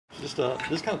Just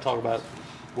kind of talk about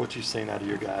what you've seen out of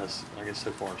your guys, I guess,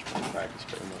 so far in spring practice,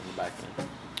 but in the back end.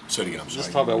 Say it again, I'm sorry.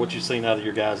 Just talk about what you've seen out of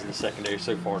your guys in the secondary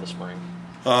so far in the spring.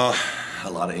 A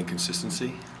lot of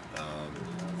inconsistency,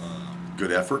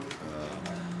 good effort,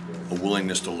 a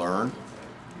willingness to learn.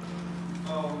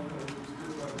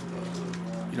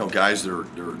 You know, guys, they're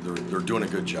doing a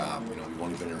good job. You know, we've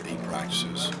only been here 8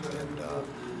 practices, and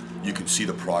you can see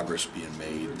the progress being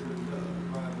made,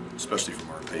 especially from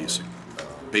our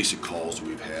basic calls that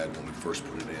we've had when we first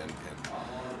put it in,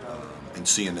 and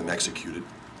seeing them executed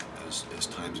as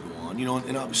times go on. You know,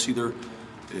 and obviously they're,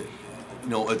 you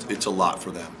know, it's a lot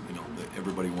for them. You know,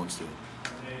 everybody wants to.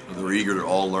 They're eager to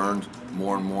all learn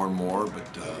more and more and more,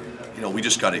 but you know, we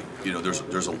just got to. You know,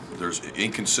 there's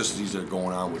inconsistencies that are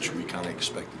going on, which we kind of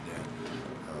expected that.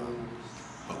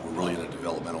 But we're really in a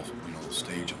developmental, you know,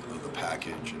 stage of the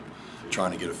package, and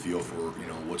trying to get a feel for, you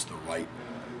know, what's the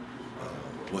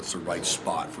right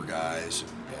spot for guys,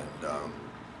 and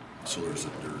so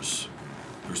there's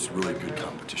really good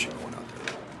competition going out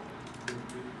there.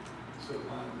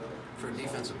 For a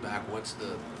defensive back, what's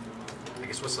the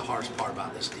hardest part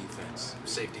about this defense?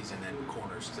 Safeties and then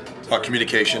corners.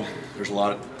 Communication. There's a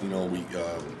lot of, you know,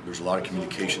 there's a lot of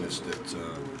communication that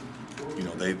you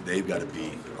know, they've got to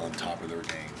be on top of their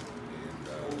game,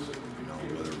 and you know,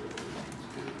 whether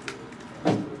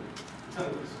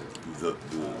the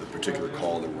particular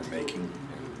call that we're making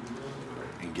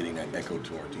and getting that echo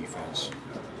to our defense.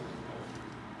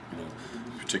 You know,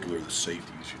 particularly the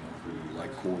safeties. You know, who,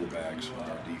 like quarterbacks on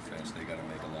our defense, they got to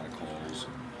make a lot of calls.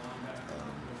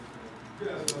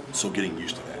 So getting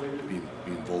used to that,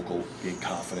 being vocal, being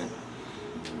confident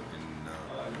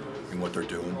in what they're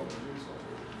doing.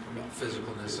 About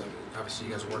physicalness, obviously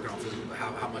you guys are working on physical, but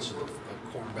how much of a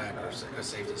cornerback or a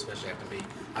safety especially have to be,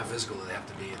 how physical do they have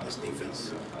to be in this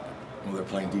defense? Well, they're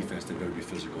playing defense, they better be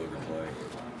physical every play, you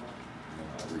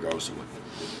know, regardless of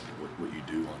what you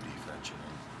do on defense, you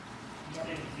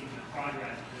know.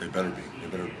 They better be.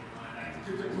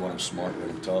 We want them smart, we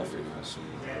want them tough, you know, so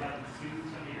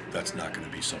that's not going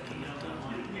to be something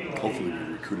that hopefully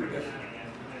we recruited at.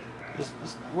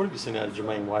 What have you seen out of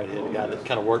Jermaine Whitehead, a guy that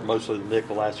kind of worked mostly the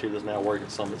nickel last year, that's now working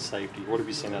some at safety? What have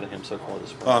you seen out of him so far this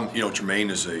spring? You know, Jermaine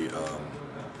is a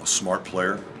smart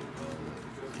player.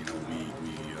 You know,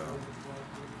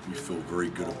 we feel very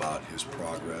good about his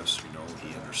progress. You know,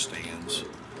 he understands.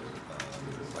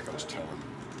 Like I was telling him,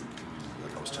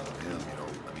 you know,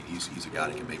 I mean, he's a guy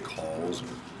that can make calls,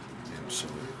 and so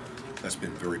that's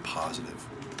been very positive.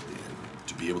 And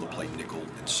to be able to play nickel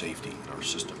and safety in our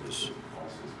system is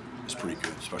pretty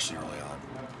good, especially early on.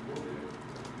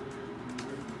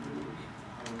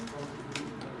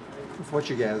 With what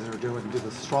you guys are doing, do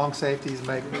the strong safeties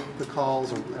make the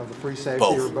calls, or the free safety,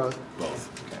 both. or both? Both.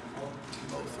 Okay.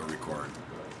 Both are required.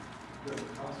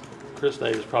 Chris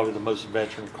Davis, probably the most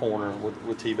veteran corner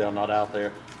with T-Bell not out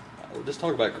there. Just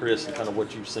talk about Chris and kind of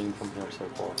what you've seen from him so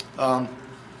far.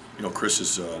 You know, Chris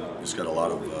has got a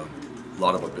lot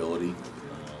of ability.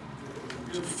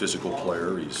 He's a physical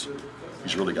player. He's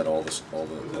really got all the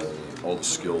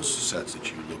skill sets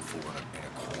that you look for in a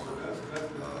corner.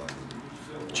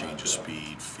 Change of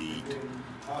speed, feet,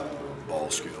 ball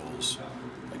skills.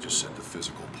 I just said the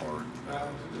physical part.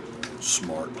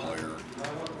 Smart player.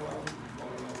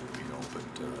 You know, but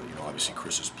you know, obviously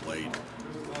Chris has played.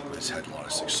 Has had a lot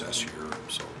of success here,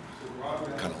 so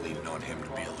kind of leaning on him to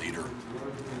be a leader.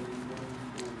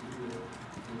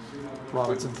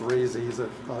 Robinson Threes, he's a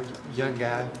young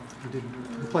guy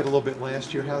who played a little bit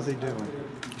last year. How's he doing?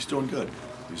 He's doing good.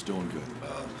 He's doing good.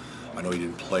 I know he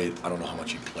didn't play. I don't know how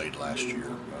much he played last year.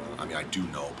 I mean, I do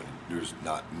know, but there's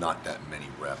not that many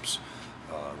reps.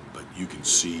 But you can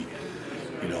see,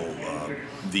 you know,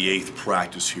 the 8th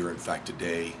practice here. In fact,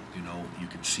 today, you know, you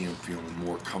can see him feeling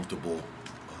more comfortable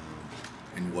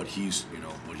in what he's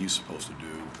supposed to do.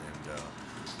 And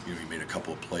you know, he made a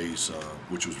couple of plays,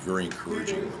 which was very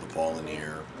encouraging with the ball in the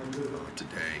air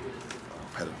today.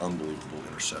 Had an unbelievable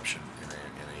interception in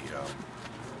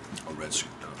a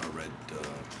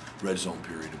red zone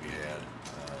period that we had.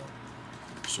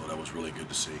 So that was really good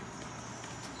to see.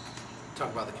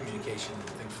 Talk about the communication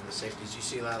things from the safeties. You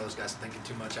see a lot of those guys thinking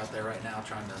too much out there right now,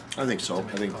 trying to. I think so. I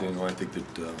think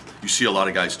that you see a lot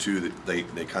of guys too that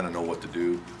they kind of know what to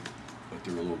do, but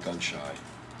they're a little gun shy,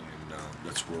 and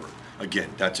that's where, again,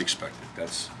 that's expected.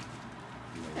 That's,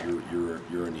 you know,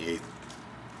 you're in the 8th.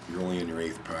 You're only in your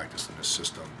 8th practice in this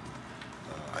system.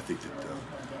 I think that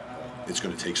it's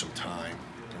going to take some time,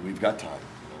 and we've got time.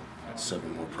 You know, that's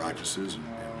 7 more practices, and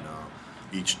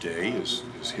each day is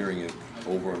hearing it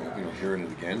over and, you know, hearing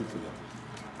it again for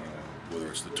whether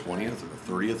it's the 20th or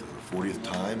the 30th or the 40th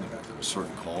time in a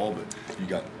certain call. But you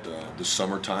got the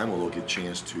summertime where they'll get a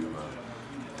chance to,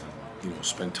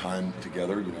 spend time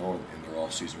together, in their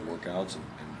off-season workouts,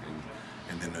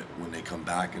 and then when they come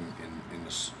back in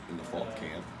the fall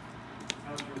camp,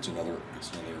 it's another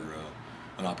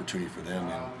an opportunity for them.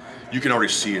 And you can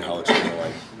already see it how it's kind of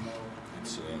like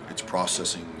it's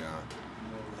processing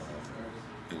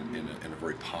in a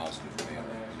very positive manner,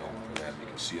 for them. You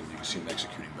can see them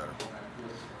executing better.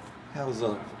 How's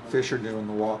Fisher doing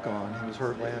the walk-on? He was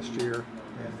hurt last year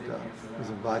and was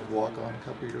invited to walk on a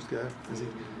couple years ago. Is he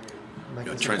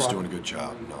making some Trent's progress? doing a good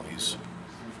job. He's